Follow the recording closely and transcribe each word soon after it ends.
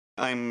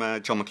I'm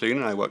Jon McLoone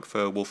and I work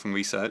for Wolfram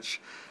Research,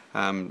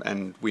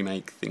 and we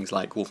make things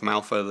like Wolfram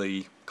Alpha,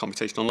 the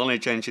computational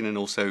knowledge engine, and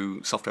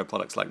also software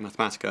products like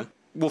Mathematica.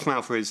 Wolfram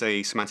Alpha is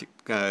a semantic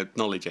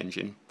knowledge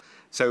engine.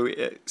 So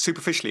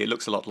superficially it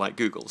looks a lot like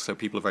Google, so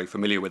people are very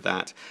familiar with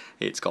that.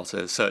 It's got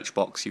a search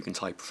box, you can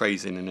type a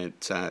phrase in and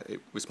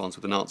it responds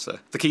with an answer.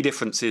 The key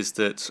difference is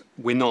that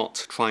we're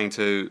not trying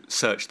to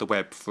search the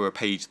web for a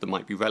page that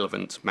might be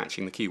relevant,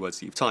 matching the keywords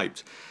that you've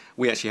typed.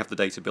 We actually have the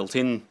data built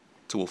in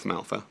to Wolfram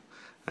Alpha,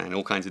 and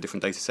all kinds of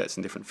different data sets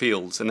in different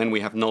fields. And then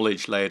we have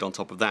knowledge layered on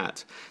top of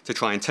that to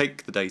try and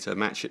take the data,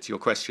 match it to your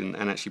question,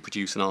 and actually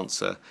produce an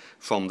answer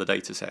from the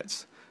data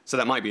sets. So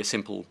that might be a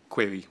simple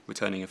query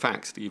returning a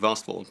fact that you've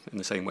asked for in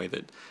the same way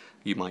that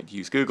you might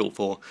use Google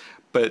for,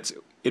 but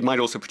it might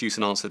also produce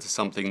an answer to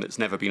something that's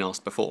never been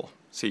asked before.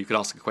 So you could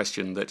ask a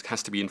question that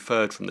has to be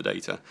inferred from the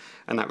data,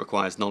 and that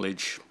requires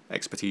knowledge,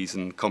 expertise,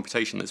 and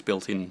computation that's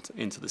built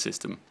into the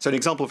system. So an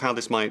example of how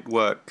this might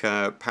work,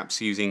 perhaps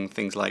using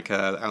things like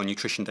our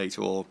nutrition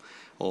data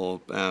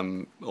or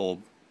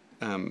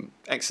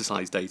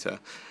exercise data,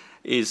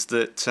 is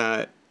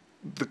that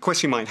the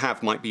question you might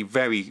have might be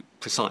very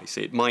precise.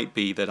 It might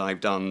be that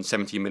I've done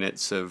 70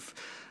 minutes of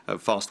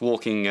fast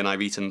walking and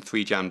I've eaten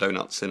 3 jam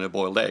donuts and a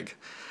boiled egg.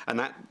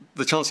 And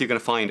the chance you're going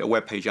to find a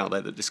web page out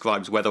there that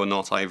describes whether or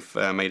not I've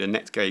made a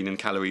net gain in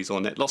calories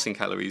or net loss in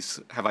calories,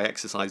 have I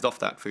exercised off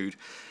that food,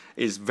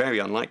 is very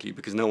unlikely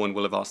because no one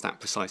will have asked that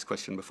precise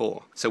question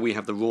before. So we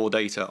have the raw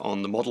data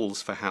on the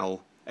models for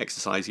how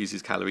exercise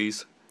uses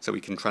calories, so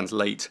we can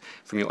translate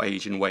from your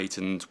age and weight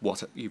and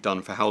what you've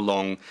done for how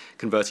long,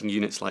 converting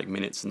units like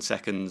minutes and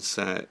seconds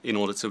in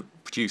order to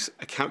produce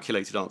a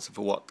calculated answer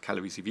for what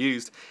calories you've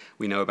used.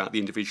 We know about the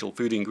individual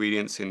food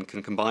ingredients and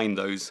can combine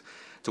those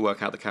to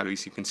work out the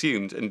calories you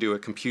consumed and do a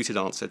computed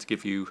answer to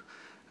give you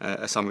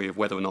a summary of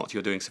whether or not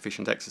you're doing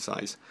sufficient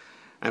exercise.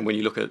 And when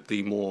you look at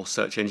the more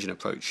search engine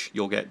approach,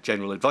 you'll get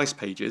general advice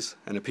pages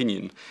and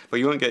opinion, but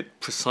you won't get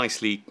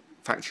precisely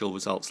factual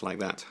results like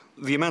that.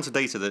 The amount of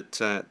data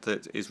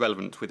that is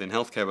relevant within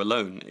healthcare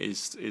alone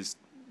is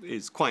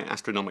quite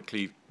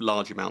astronomically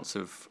large amounts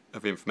of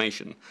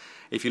information.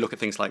 If you look at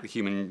things like the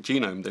human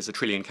genome, there's 1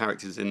 trillion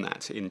characters in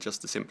that, in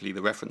just simply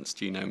the reference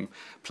genome,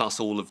 plus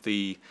all of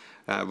the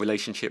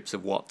relationships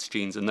of what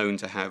genes are known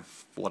to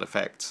have what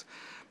effects.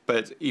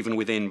 But even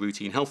within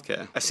routine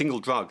healthcare, a single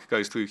drug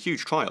goes through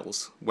huge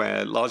trials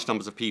where large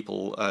numbers of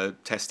people are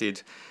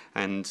tested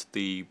and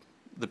the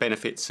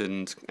benefits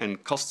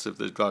and costs of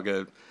the drug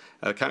are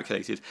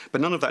calculated,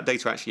 but none of that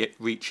data actually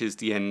reaches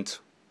the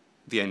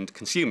end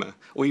consumer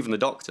or even the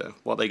doctor.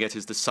 What they get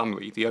is the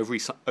summary, the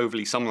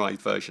overly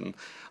summarized version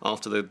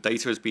after the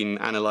data has been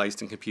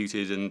analyzed and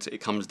computed, and it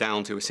comes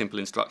down to a simple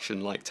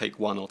instruction like take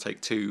 1 or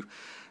take 2,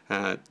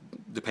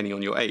 depending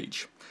on your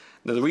age.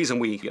 Now, the reason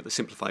we get the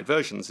simplified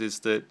versions is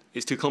that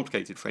it's too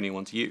complicated for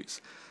anyone to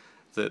use.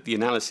 That the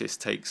analysis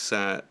takes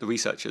the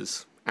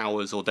researchers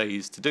hours or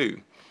days to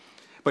do.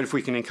 But if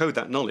we can encode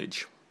that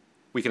knowledge,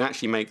 we can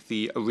actually make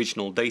the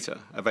original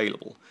data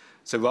available.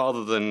 So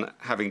rather than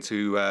having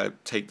to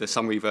take the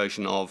summary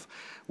version of,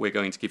 we're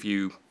going to give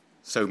you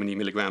so many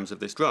milligrams of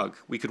this drug,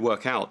 we could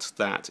work out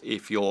that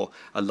if you're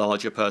a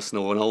larger person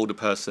or an older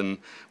person,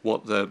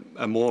 what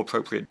a more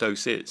appropriate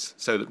dose is,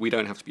 so that we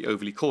don't have to be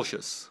overly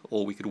cautious,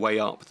 or we could weigh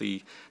up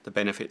the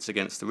benefits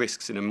against the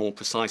risks in a more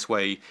precise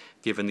way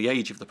given the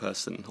age of the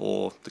person,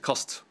 or the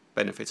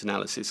cost-benefit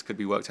analysis could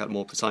be worked out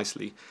more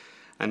precisely.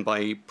 And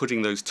by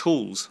putting those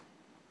tools,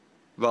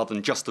 rather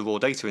than just the raw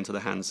data, into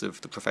the hands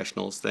of the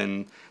professionals,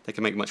 then they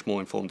can make much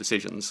more informed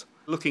decisions.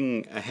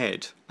 Looking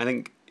ahead, I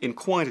think in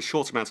quite a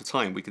short amount of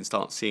time we can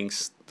start seeing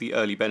the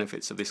early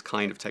benefits of this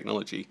kind of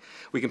technology.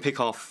 We can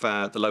pick off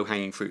the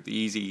low-hanging fruit, the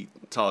easy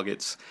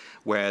targets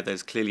where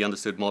there's clearly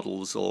understood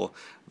models or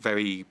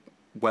very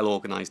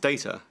well-organized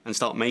data, and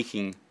start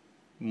making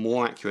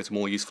more accurate,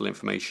 more useful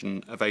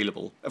information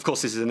available. Of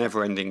course, this is a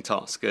never-ending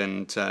task,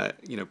 and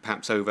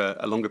perhaps over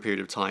a longer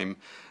period of time,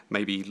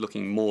 maybe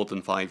looking more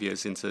than 5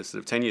 years into sort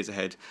of 10 years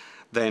ahead,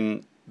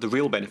 then the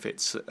real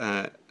benefits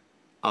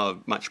are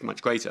much,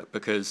 much greater,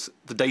 because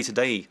the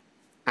day-to-day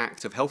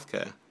act of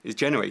healthcare is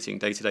generating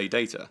day-to-day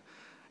data.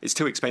 It's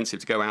too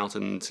expensive to go out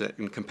and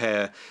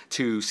compare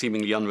 2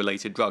 seemingly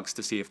unrelated drugs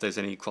to see if there's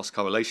any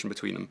cross-correlation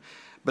between them.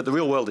 But the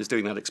real world is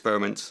doing that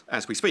experiment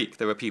as we speak.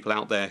 There are people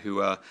out there who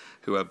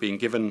are being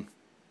given,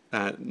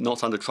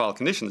 not under trial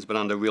conditions, but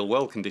under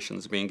real-world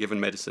conditions, being given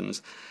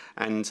medicines,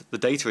 and the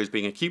data is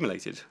being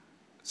accumulated.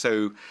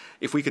 So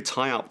if we could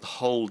tie up the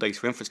whole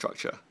data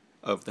infrastructure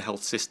of the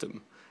health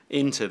system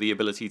into the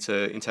ability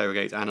to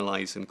interrogate,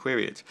 analyze, and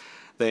query it,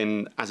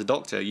 then as a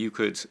doctor you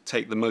could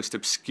take the most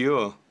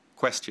obscure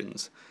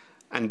questions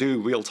and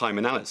do real-time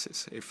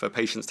analysis. If a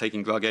patient's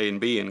taking drug A and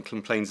B and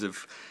complains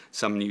of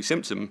some new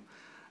symptom,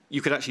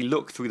 you could actually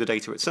look through the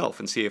data itself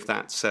and see if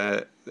that's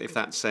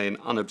an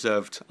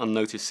unobserved,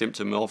 unnoticed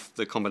symptom of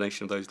the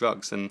combination of those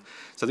drugs. And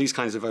so these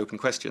kinds of open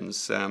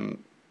questions,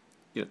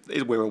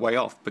 we're a way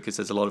off because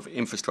there's a lot of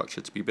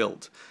infrastructure to be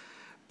built.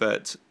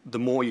 But the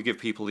more you give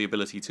people the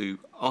ability to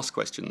ask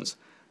questions,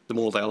 the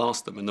more they'll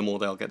ask them and the more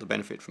they'll get the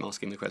benefit from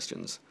asking the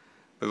questions.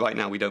 But right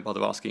now we don't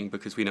bother asking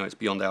because we know it's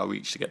beyond our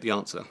reach to get the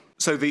answer.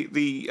 So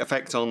the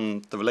effect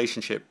on the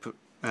relationship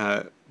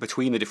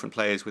between the different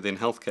players within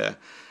healthcare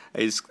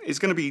is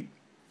going to be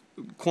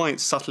quite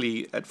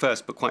subtly at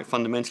first, but quite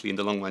fundamentally in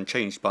the long run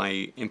changed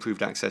by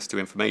improved access to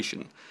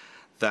information.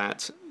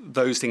 That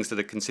those things that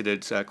are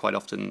considered quite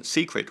often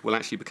secret will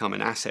actually become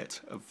an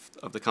asset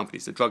of the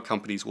companies. The drug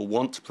companies will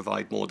want to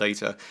provide more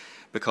data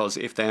because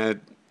if their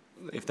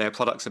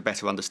products are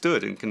better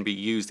understood and can be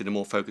used in a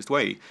more focused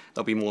way,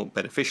 they'll be more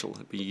beneficial,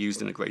 be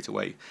used in a greater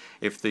way.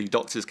 If the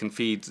doctors can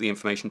feed the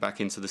information back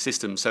into the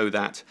system so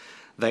that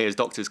they as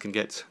doctors can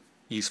get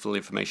useful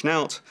information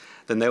out,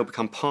 then they'll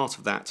become part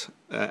of that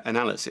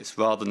analysis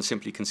rather than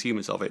simply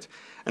consumers of it.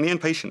 And the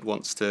end patient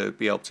wants to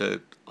be able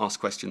to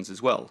ask questions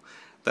as well.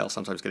 They'll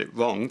sometimes get it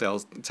wrong, they'll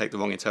take the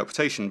wrong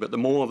interpretation, but the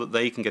more that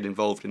they can get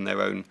involved in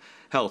their own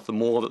health, the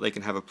more that they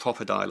can have a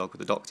proper dialogue with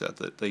the doctor,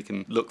 that they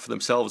can look for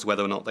themselves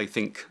whether or not they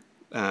think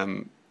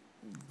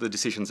the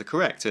decisions are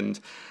correct.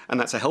 And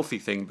that's a healthy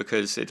thing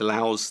because it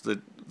allows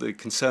the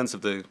concerns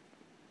of the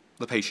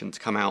patient to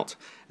come out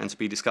and to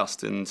be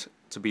discussed and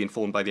to be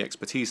informed by the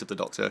expertise of the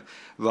doctor,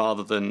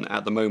 rather than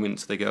at the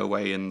moment they go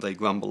away and they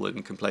grumble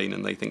and complain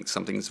and they think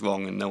something's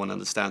wrong and no one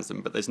understands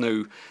them. But there's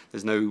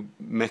no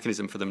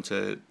mechanism for them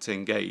to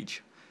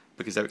engage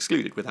because they're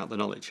excluded without the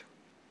knowledge.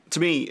 To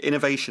me,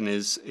 innovation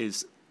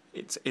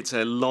it's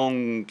a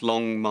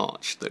long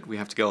march that we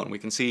have to go on. We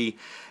can see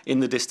in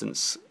the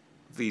distance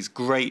these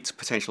great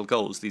potential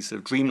goals, these sort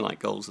of dreamlike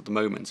goals at the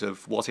moment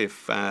of what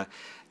if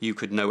you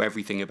could know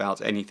everything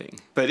about anything.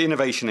 But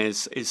innovation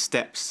is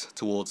steps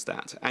towards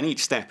that. And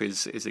each step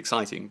is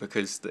exciting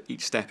because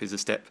each step is a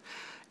step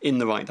in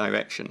the right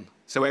direction.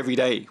 So every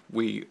day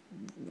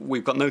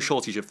we've got no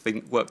shortage of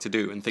work to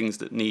do and things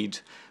that need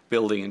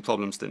building and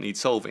problems that need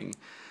solving.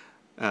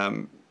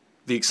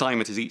 The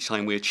excitement is each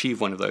time we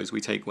achieve one of those,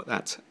 we take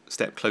that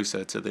step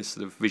closer to this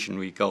sort of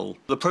visionary goal.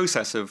 The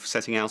process of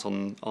setting out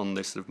on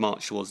this sort of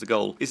march towards the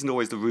goal isn't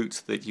always the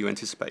route that you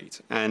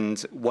anticipate. And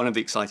one of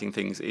the exciting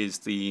things is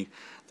the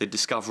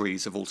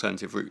discoveries of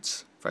alternative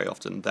routes very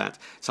often, that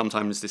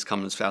sometimes this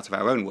comes out of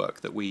our own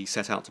work, that we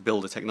set out to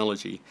build a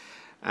technology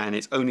and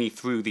it's only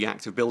through the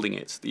act of building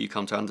it that you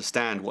come to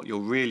understand what you're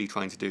really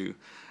trying to do,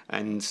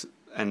 and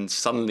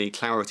suddenly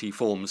clarity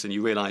forms and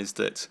you realize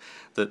that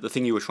the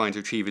thing you were trying to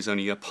achieve is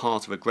only a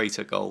part of a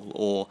greater goal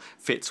or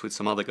fits with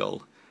some other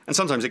goal. And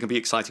sometimes it can be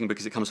exciting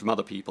because it comes from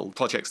other people,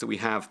 projects that we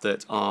have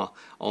that are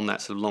on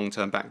that sort of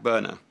long-term back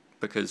burner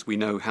because we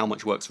know how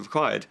much work's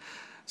required,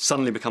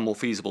 suddenly become more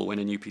feasible when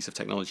a new piece of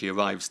technology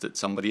arrives that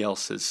somebody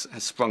else has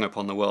sprung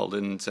upon the world,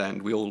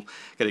 and we all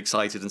get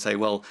excited and say,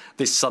 well,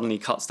 this suddenly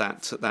cuts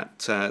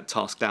that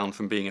task down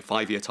from being a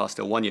 5-year task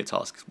to a 1-year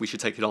task. We should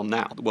take it on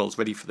now. The world's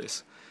ready for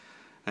this.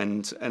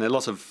 And a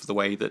lot of the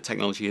way that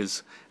technology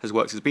has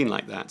worked has been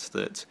like that,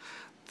 that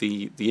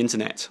the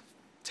internet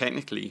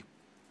technically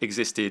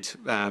existed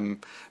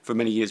for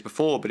many years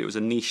before, but it was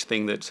a niche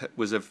thing that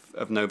was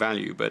of no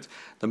value. But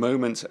the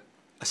moment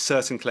a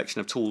certain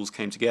collection of tools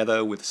came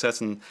together with a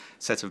certain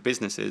set of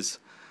businesses,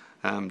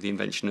 the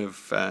invention of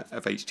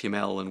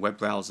HTML and web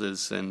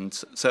browsers and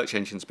search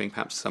engines being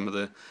perhaps some of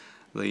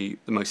the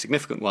most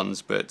significant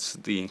ones, but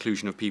the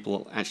inclusion of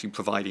people actually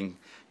providing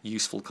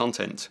useful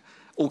content,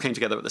 all came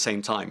together at the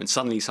same time, and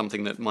suddenly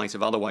something that might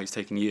have otherwise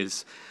taken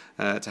years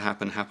to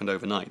happened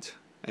overnight.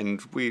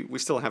 And we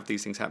still have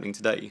these things happening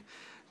today,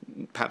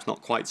 perhaps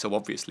not quite so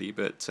obviously,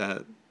 but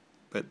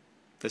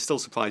there's still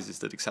surprises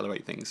that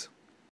accelerate things.